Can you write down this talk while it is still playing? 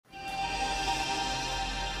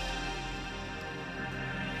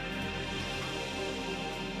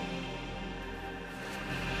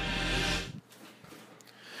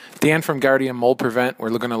Dan from Guardian Mold Prevent.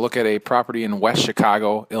 We're going to look at a property in West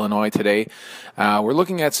Chicago, Illinois today. We're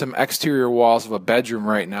looking at some exterior walls of a bedroom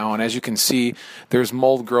right now, and as you can see, there's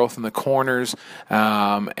mold growth in the corners,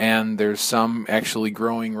 and there's some actually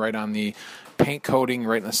growing right on the paint coating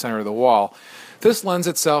right in the center of the wall. This lends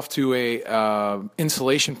itself to a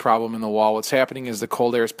insulation problem in the wall. What's happening is the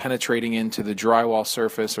cold air is penetrating into the drywall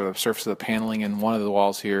surface or the surface of the paneling in one of the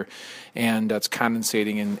walls here, and that's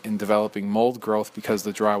condensating and developing mold growth because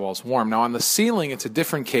the drywall is warm. Now on the ceiling, it's a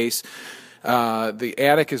different case. The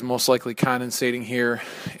attic is most likely condensating here,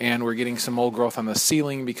 and we're getting some mold growth on the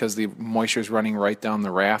ceiling because the moisture is running right down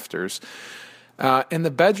the rafters. In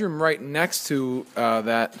the bedroom right next to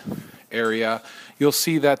that area, you'll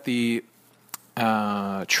see that the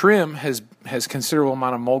trim has considerable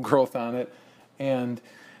amount of mold growth on it, and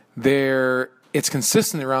it's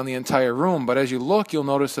consistent around the entire room. But as you look, you'll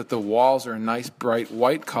notice that the walls are a nice bright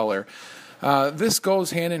white color. This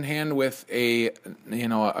goes hand in hand with a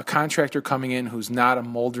contractor coming in who's not a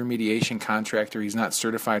mold remediation contractor. He's not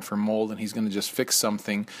certified for mold, and he's going to just fix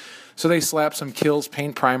something. So they slap some Kills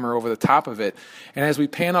paint primer over the top of it. And as we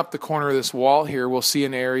pan up the corner of this wall here, we'll see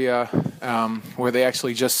an area where they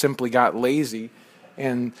actually just simply got lazy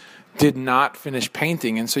and did not finish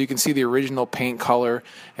painting. And so you can see the original paint color,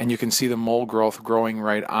 and you can see the mold growth growing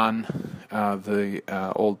right on the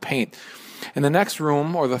old paint. In the next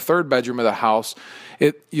room, or the third bedroom of the house,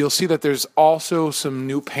 you'll see that there's also some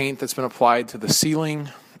new paint that's been applied to the ceiling.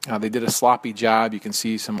 They did a sloppy job. You can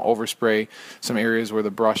see some overspray, some areas where the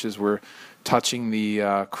brushes were touching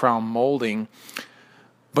the crown molding.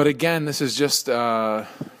 But again, this is just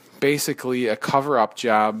basically a cover-up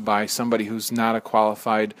job by somebody who's not a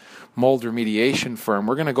qualified mold remediation firm.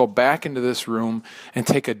 We're going to go back into this room and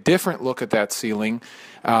take a different look at that ceiling.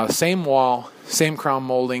 Same wall, same crown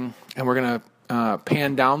molding, and we're going to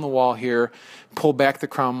pan down the wall here, pull back the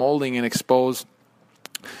crown molding, and expose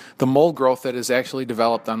the mold growth that is actually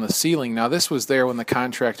developed on the ceiling. Now, this was there when the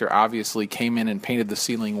contractor obviously came in and painted the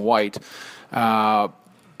ceiling white.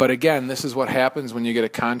 But again, this is what happens when you get a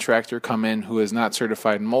contractor come in who is not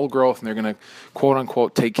certified in mold growth, and they're going to,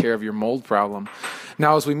 quote-unquote, take care of your mold problem.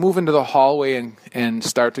 Now, as we move into the hallway and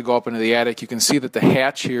start to go up into the attic, you can see that the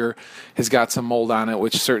hatch here has got some mold on it,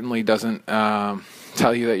 which certainly doesn't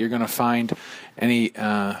tell you that you're going to find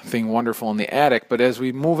anything wonderful in the attic. But as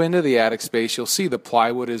we move into the attic space, you'll see the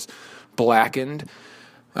plywood is blackened,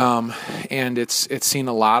 and it's seen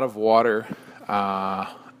a lot of water,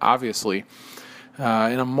 obviously.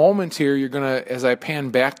 In a moment here, you're going to, as I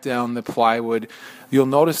pan back down the plywood, you'll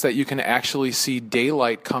notice that you can actually see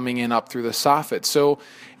daylight coming in up through the soffit. So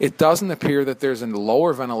it doesn't appear that there's a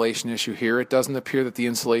lower ventilation issue here. It doesn't appear that the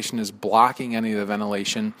insulation is blocking any of the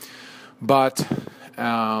ventilation. But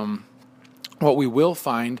what we will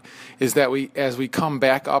find is that as we come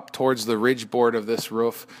back up towards the ridge board of this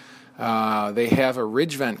roof, they have a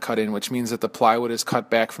ridge vent cut in, which means that the plywood is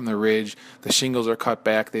cut back from the ridge, the shingles are cut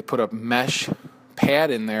back, they put a mesh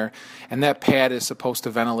pad in there, and that pad is supposed to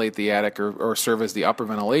ventilate the attic or serve as the upper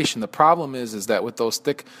ventilation. The problem is that with those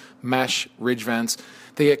thick mesh ridge vents,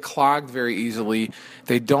 they get clogged very easily.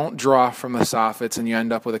 They don't draw from the soffits, and you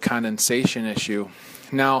end up with a condensation issue.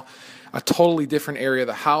 Now, a totally different area of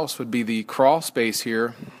the house would be the crawl space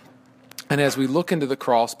here. And as we look into the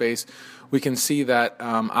crawl space, we can see that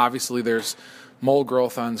obviously there's mold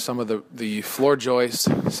growth on some of the floor joists,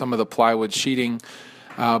 some of the plywood sheeting.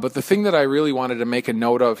 But the thing that I really wanted to make a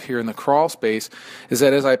note of here in the crawl space is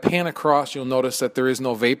that as I pan across, you'll notice that there is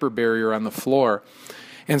no vapor barrier on the floor.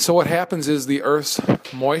 And so what happens is the earth's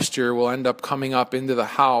moisture will end up coming up into the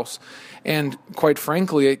house, and quite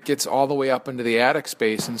frankly, it gets all the way up into the attic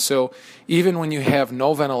space. And so even when you have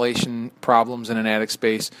no ventilation problems in an attic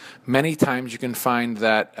space, many times you can find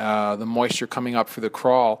that the moisture coming up through the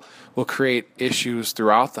crawl will create issues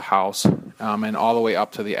throughout the house and all the way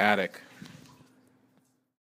up to the attic.